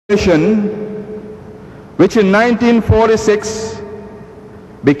which in 1946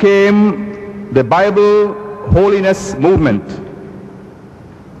 became the Bible Holiness Movement.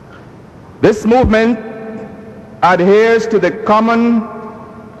 This movement adheres to the common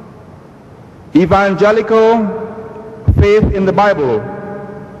evangelical faith in the Bible,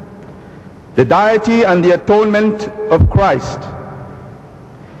 the deity and the atonement of Christ.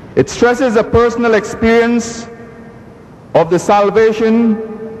 It stresses a personal experience of the salvation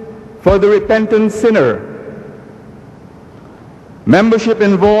for the repentant sinner. Membership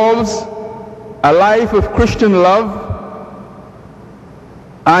involves a life of Christian love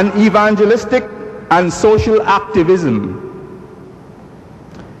and evangelistic and social activism.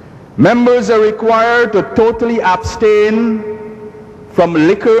 Members are required to totally abstain from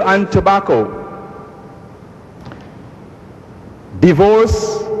liquor and tobacco.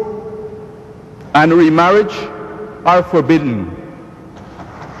 Divorce and remarriage are forbidden.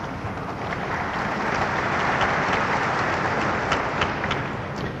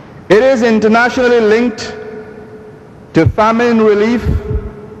 It is internationally linked to famine relief,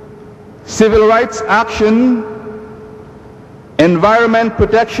 civil rights action, environment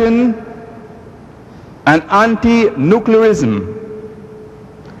protection, and anti-nuclearism.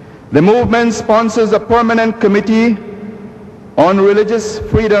 The movement sponsors a permanent committee on religious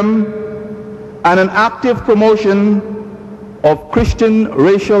freedom and an active promotion of Christian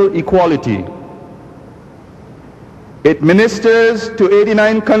racial equality. It ministers to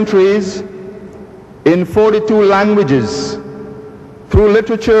 89 countries in 42 languages through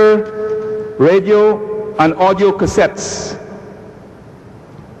literature, radio, and audio cassettes.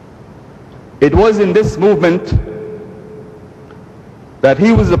 It was in this movement that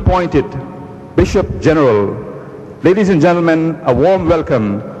he was appointed Bishop General. Ladies and gentlemen, a warm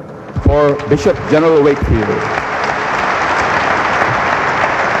welcome for Bishop General Wakefeild.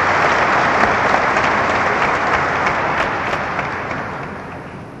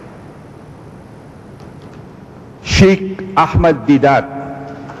 Sheikh Ahmad Deedat.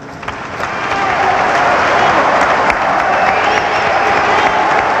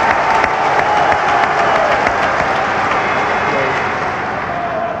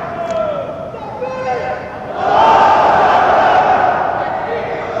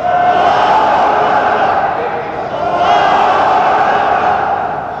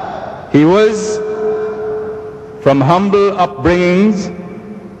 He was from humble upbringings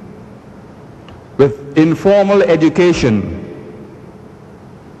with informal education.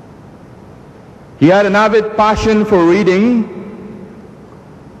 He had an avid passion for reading,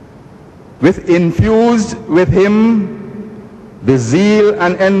 infused with him the zeal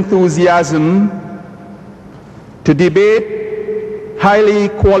and enthusiasm to debate highly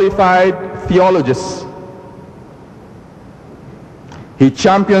qualified theologians. He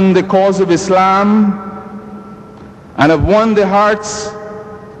championed the cause of Islam and have won the hearts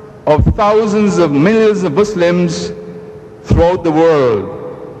of thousands of millions of Muslims throughout the world.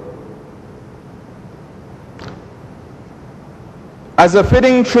 As a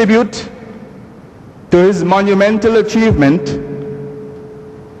fitting tribute to his monumental achievement,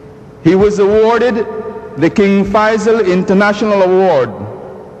 he was awarded the King Faisal International Award.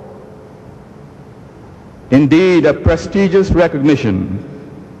 Indeed, a prestigious recognition.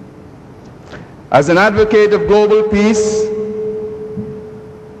 As an advocate of global peace,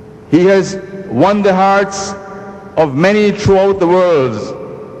 he has won the hearts of many throughout the world.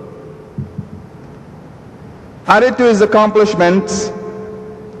 Added to his accomplishments,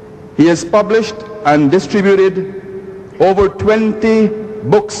 he has published and distributed over 20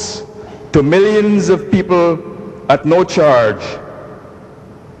 books to millions of people at no charge.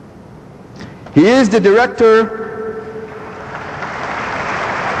 He is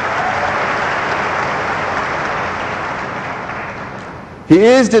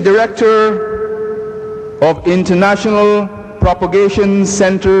the director of International Propagation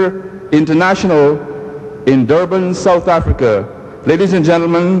Center International in Durban, South Africa. Ladies and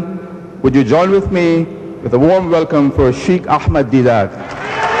gentlemen, would you join with me with a warm welcome for Sheikh Ahmad Deedat.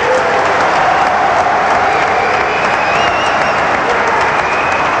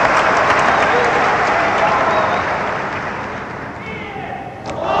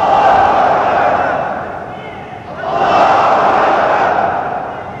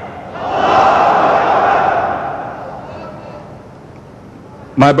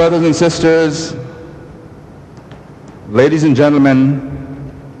 My brothers and sisters, ladies and gentlemen,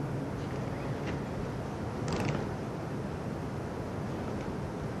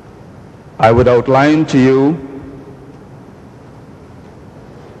 I would outline to you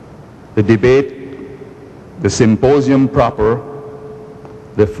the debate, the symposium proper,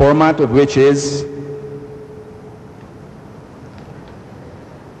 the format of which is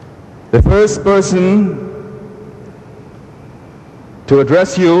the first person to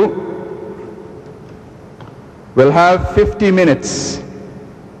address you will have 50 minutes.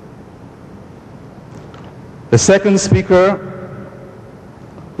 The second speaker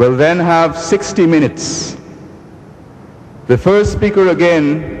will then have 60 minutes. The first speaker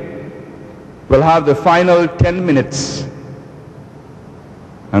again will have the final 10 minutes.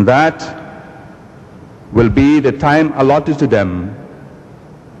 And that will be the time allotted to them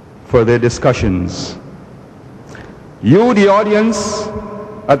for their discussions. You, the audience,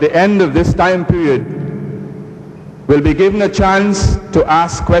 at the end of this time period, will be given a chance to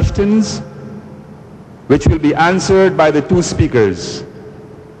ask questions which will be answered by the two speakers.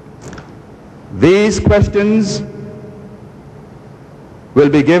 These questions will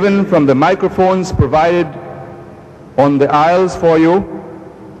be given from the microphones provided on the aisles for you.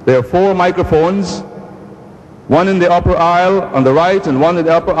 There are 4 microphones, one in the upper aisle on the right and one in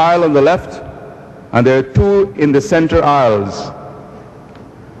the upper aisle on the left, and there are 2 in the center aisles.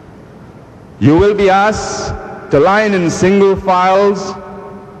 You will be asked to line in single files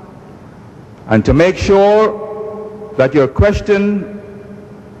and to make sure that your questions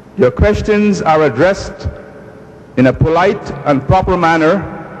are addressed in a polite and proper manner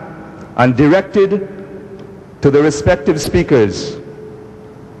and directed to the respective speakers.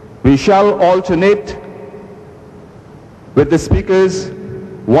 We shall alternate with the speakers,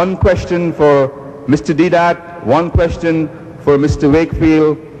 1 question for Mr. Deedat, 1 question for Mr.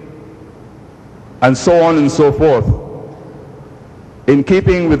 Wakefeild, and so on and so forth, in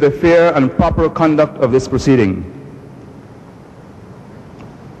keeping with the fair and proper conduct of this proceeding.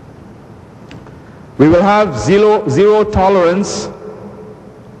 We will have zero tolerance,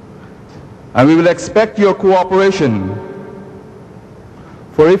 and we will expect your cooperation.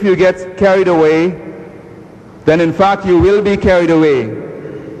 For if you get carried away, then in fact you will be carried away.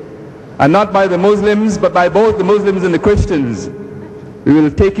 And not by the Muslims, but by both the Muslims and the Christians. We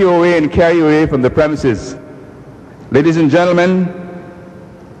will take you away and carry you away from the premises. Ladies and gentlemen,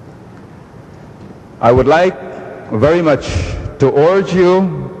 I would like very much to urge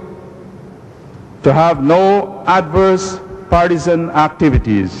you to have no adverse partisan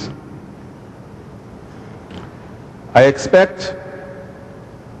activities. I expect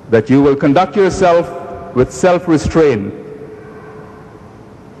that you will conduct yourself with self-restraint.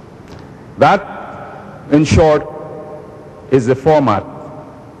 That, in short, is the format.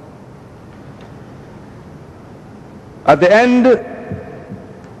 At the end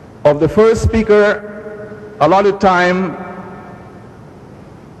of the first speaker allotted time,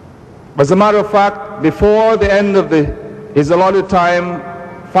 as a matter of fact, before the end of his allotted time,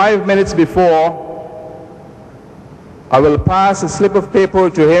 5 minutes before, I will pass a slip of paper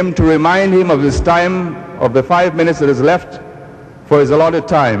to him to remind him of his time, of the 5 minutes that is left for his allotted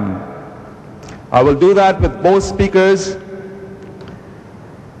time. I will do that with both speakers.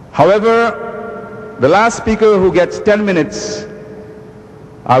 However, the last speaker who gets 10 minutes,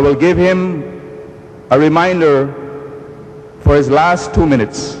 I will give him a reminder for his last 2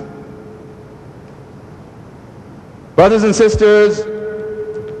 minutes. Brothers and sisters,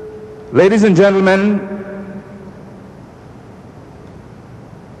 ladies and gentlemen,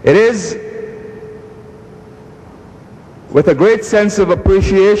 it is with a great sense of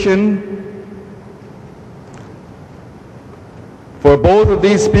appreciation for both of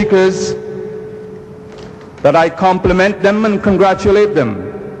these speakers that I compliment them and congratulate them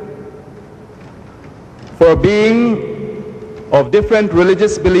for being of different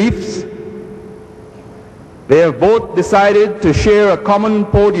religious beliefs. They have both decided to share a common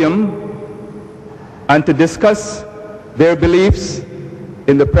podium and to discuss their beliefs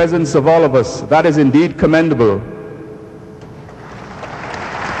in the presence of all of us. That is indeed commendable.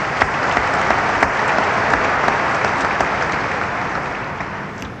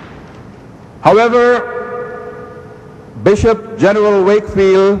 However, Bishop General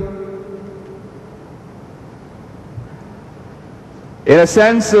Wakefeild, in a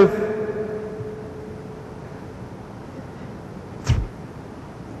sense of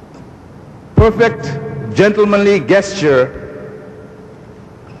perfect gentlemanly gesture,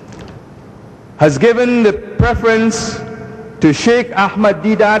 has given the preference to Sheikh Ahmad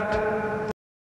Deedat